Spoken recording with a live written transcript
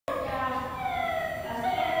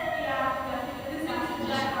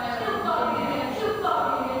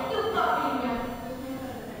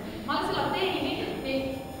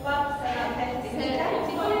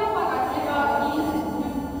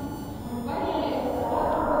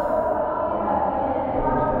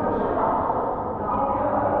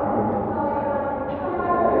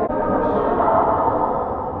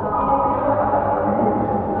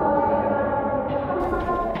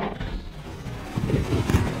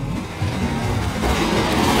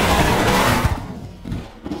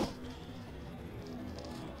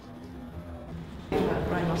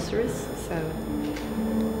rhinoceros, so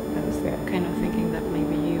I was kind of thinking that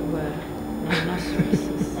maybe you were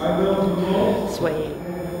rhinoceroses swaying.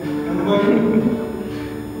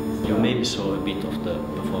 You maybe saw a bit of the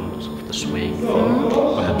performance of the swaying thing.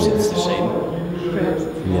 Perhaps it's the same. Perhaps.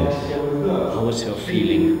 Yes. How was your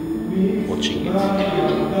feeling watching it?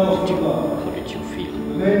 How did you feel?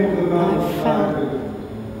 I felt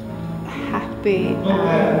happy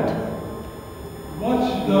and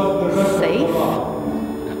safe.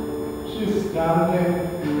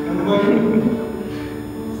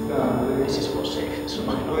 This is for safe, so I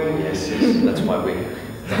know. Yes, that's why we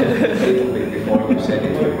before you said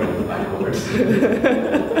it, we went backwards. We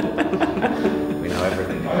know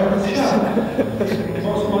everything about this.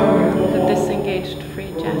 The disengaged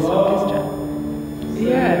free jazz orchestra.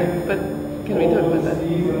 Yeah, but can we talk about that?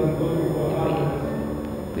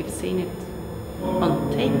 We've seen it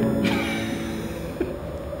on tape.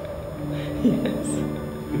 Yes.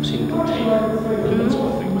 You've seen it on tape. That's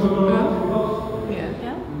perfect.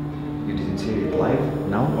 Yeah. You didn't see it live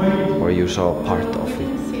now? Or you saw part of We it?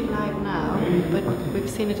 didn't see it live now, but we've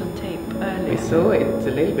seen it on tape earlier. We saw it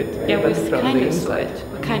a little bit. Yeah, we but from kind the of saw inside. it.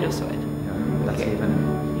 We kind of saw it. Yeah, that's even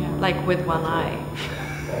Yeah, like with one eye.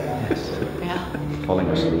 Yeah. falling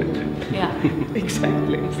asleep. Yeah.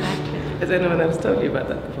 Exactly. Has anyone else told you about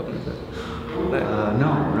that performance?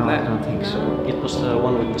 No, I don't think so. It was the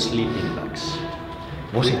one with the sleeping bags.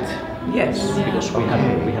 Was it? Yes. Because we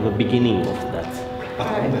have a beginning of that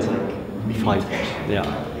fight. Yeah.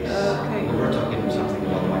 Okay. We were talking something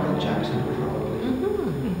about Michael Jackson.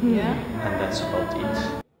 Yeah. And that's about it.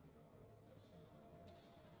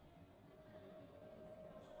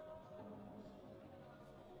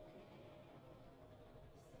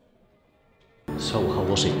 So how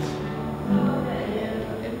was it? It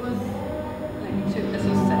was like two, as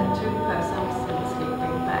you said, two persons in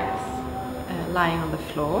sleeping bags lying on the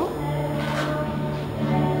floor.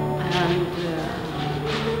 And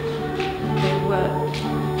they were,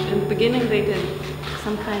 in the beginning they did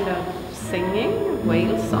some kind of singing,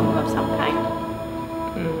 whale song of some kind.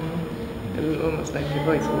 Almost like a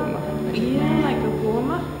voice warmer. Yeah, like a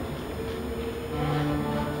warm-up.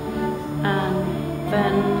 And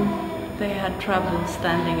then they had trouble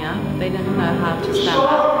standing up. They didn't know how to stand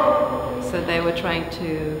up. So they were trying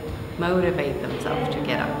to motivate themselves to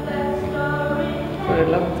get up. For a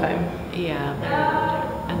long time. Yeah, very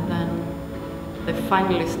long. And then they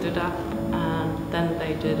finally stood up, and then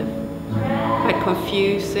they did a quite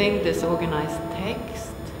confusing, disorganized text.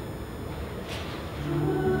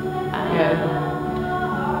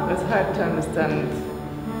 Yeah. It was hard to understand.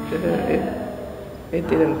 It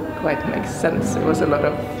didn't quite make sense. It was a lot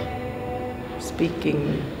of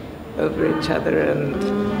speaking over each other, and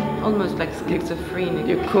Almost like schizophrenic.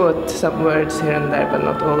 you caught some words here and there, but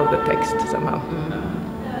not all of the text somehow.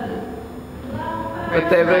 But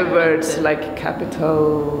there were words like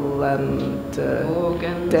capital and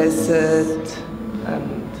Organs. desert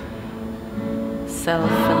and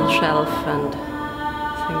Self and shelf and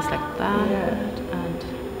things like that. Yeah. And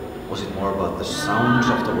Was it more about the sounds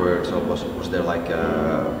of the words, or was there like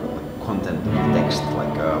a content of the text,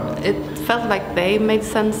 like it felt like they made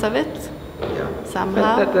sense of it yeah?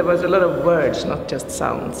 somehow. that there was a lot of words, not just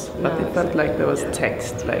sounds. But No, it felt like there was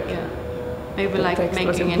text, like Yeah. Maybe The like text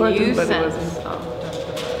was making a important, new but it sense wasn't- of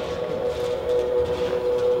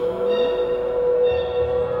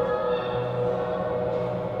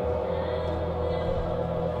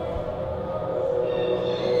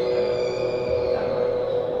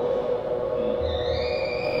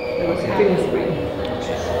there was a thin screen.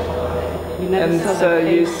 you never And saw so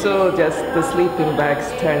the you face. saw just the sleeping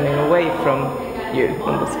bags turning away from you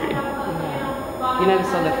on the screen. You never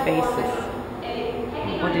saw the faces.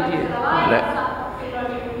 Or did you? No.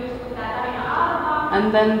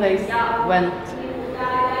 And then they went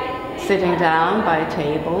sitting down by a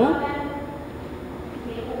table,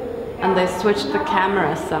 and they switched the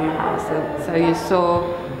cameras somehow. So you saw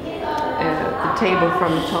the table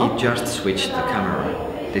from the He top. just switched the camera.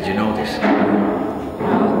 Did you notice?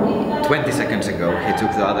 No? 20 seconds ago, he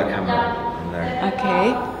took the other camera from there.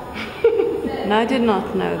 Okay. No, I did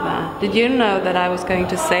not know that. Did you know that I was going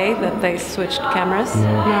to say that they switched cameras?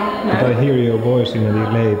 No. But I hear your voice in a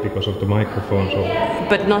delay because of the microphone, so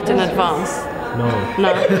But not in advance. no.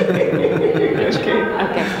 No. Okay.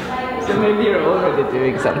 Okay. So maybe you're already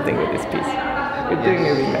doing something with this piece. You're doing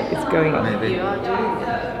a remake. It's going on. Maybe. You are doing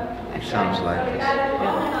it. It sounds like this.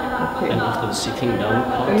 Okay. And after the sitting down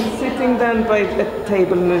part. I'm sitting down by a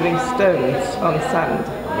table moving stones on sand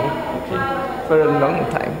for a long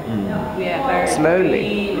time. Yeah, very Slowly.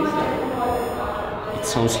 really slowly. It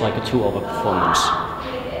sounds like a 2-hour performance.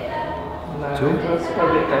 No, 2? It was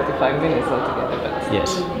probably 35 minutes altogether, but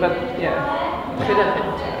Yes. But yeah. Could have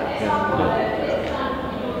been.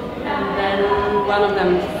 And then one of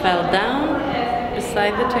them fell down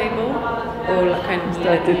beside the table, or kind of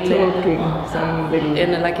Started talking some little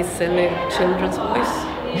in like a silly children's voice,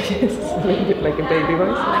 yes, a little bit like a baby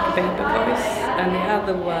voice. like a baby voice, and the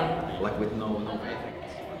other one. Like with no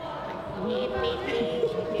effects.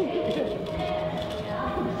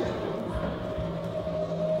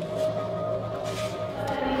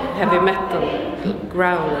 Heavy metal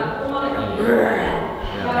growling.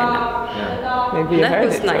 Maybe you That heard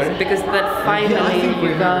was it. nice or- because that finally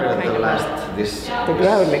you got the kind of. last this The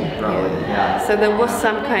growling. yeah. So there was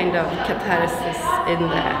some kind of catharsis in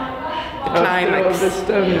there. The After climax. all the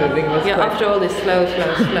stone moving was Yeah, quite- after all this slow,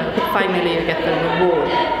 finally you get the reward.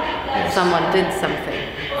 Someone did something,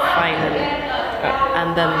 finally.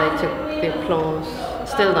 And then they took the applause,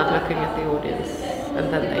 still not looking at the audience,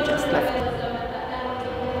 and then they just left.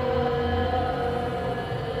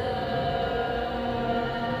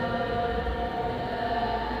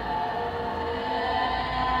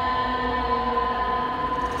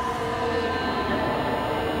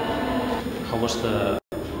 How was the?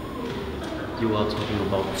 You are talking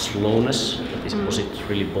about slowness. Was it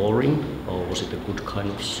really boring, or was it a good kind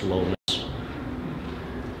of slowness?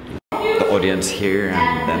 The audience here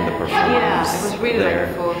and then the performance. Yeah, it was really there.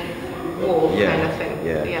 like a fourth wall kind of thing.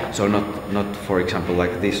 Yeah. So not for example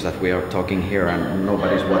like this that we are talking here and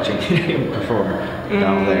nobody's watching him perform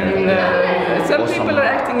down there. No. Some Or people are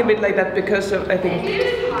acting a bit like that because of, I think,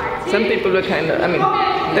 some people were kind of, I mean,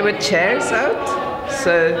 there were chairs out,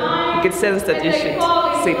 so you could sense that you should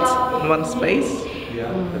sit in one space.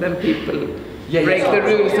 But then people break the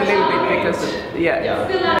rules a little bit because of,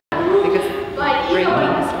 Because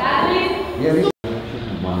breaking is Yeah, this